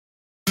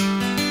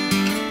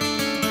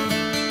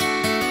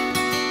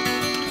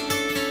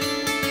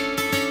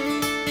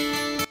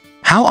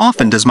How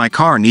often does my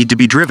car need to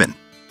be driven?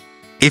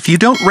 If you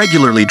don't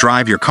regularly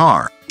drive your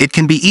car, it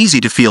can be easy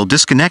to feel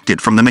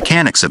disconnected from the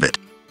mechanics of it.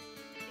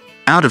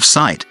 Out of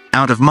sight,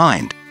 out of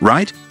mind,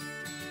 right?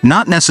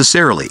 Not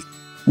necessarily.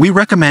 We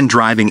recommend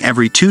driving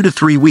every 2 to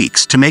 3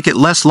 weeks to make it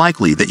less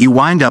likely that you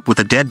wind up with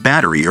a dead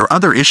battery or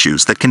other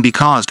issues that can be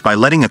caused by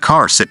letting a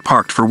car sit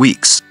parked for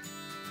weeks.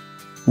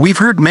 We've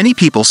heard many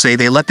people say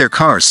they let their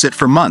cars sit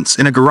for months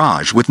in a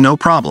garage with no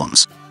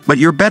problems, but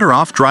you're better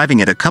off driving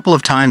it a couple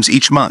of times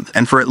each month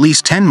and for at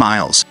least 10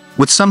 miles,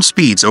 with some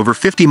speeds over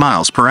 50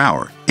 miles per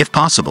hour, if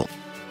possible.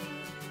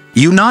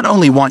 You not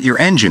only want your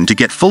engine to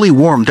get fully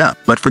warmed up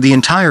but for the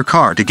entire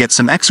car to get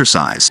some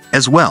exercise,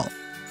 as well.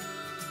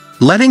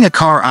 Letting a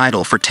car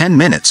idle for 10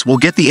 minutes will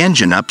get the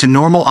engine up to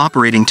normal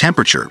operating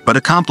temperature but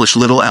accomplish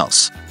little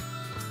else.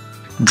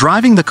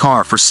 Driving the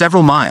car for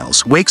several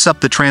miles wakes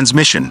up the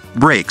transmission,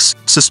 brakes,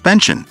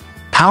 suspension,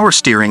 power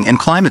steering and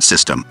climate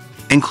system,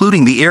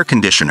 including the air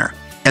conditioner,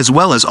 as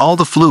well as all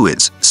the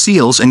fluids,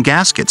 seals and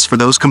gaskets for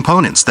those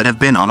components that have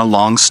been on a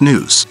long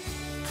snooze.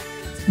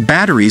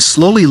 Batteries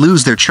slowly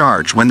lose their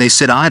charge when they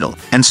sit idle,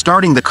 and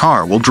starting the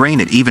car will drain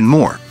it even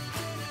more.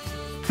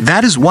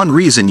 That is one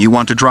reason you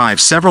want to drive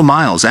several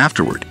miles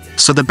afterward,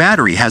 so the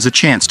battery has a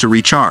chance to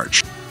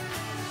recharge.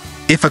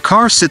 If a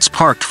car sits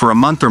parked for a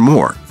month or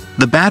more,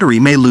 the battery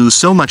may lose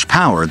so much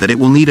power that it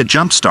will need a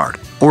jump start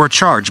or a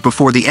charge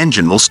before the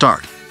engine will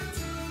start.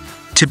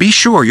 To be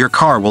sure your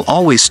car will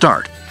always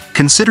start,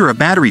 consider a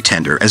battery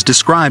tender as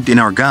described in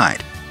our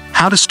guide,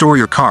 How to Store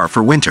Your Car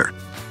for Winter.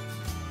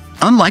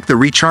 Unlike the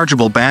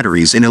rechargeable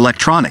batteries in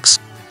electronics,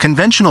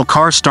 conventional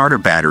car starter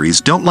batteries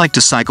don't like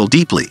to cycle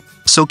deeply,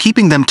 so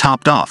keeping them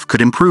topped off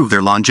could improve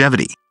their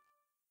longevity.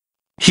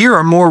 Here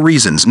are more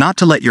reasons not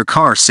to let your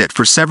car sit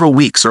for several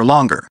weeks or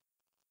longer.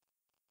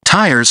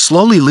 Tires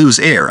slowly lose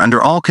air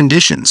under all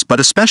conditions but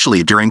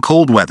especially during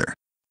cold weather.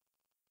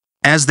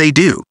 As they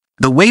do,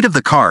 the weight of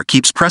the car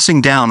keeps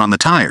pressing down on the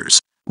tires,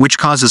 which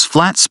causes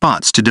flat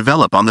spots to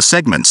develop on the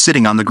segments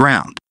sitting on the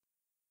ground.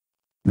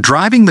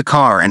 Driving the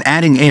car and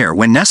adding air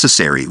when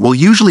necessary will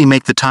usually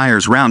make the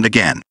tires round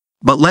again,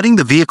 but letting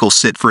the vehicle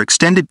sit for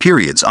extended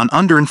periods on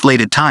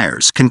underinflated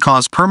tires can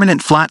cause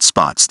permanent flat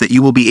spots that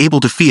you will be able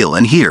to feel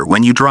and hear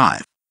when you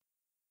drive.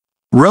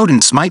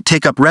 Rodents might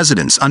take up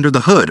residence under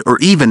the hood or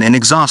even in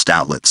exhaust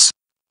outlets.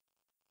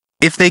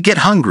 If they get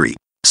hungry,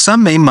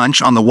 some may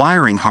munch on the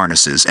wiring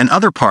harnesses and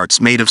other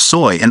parts made of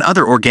soy and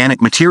other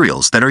organic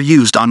materials that are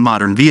used on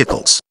modern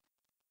vehicles.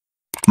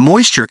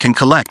 Moisture can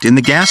collect in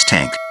the gas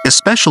tank,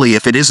 especially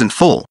if it isn't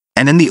full,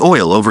 and in the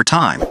oil over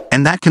time,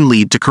 and that can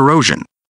lead to corrosion.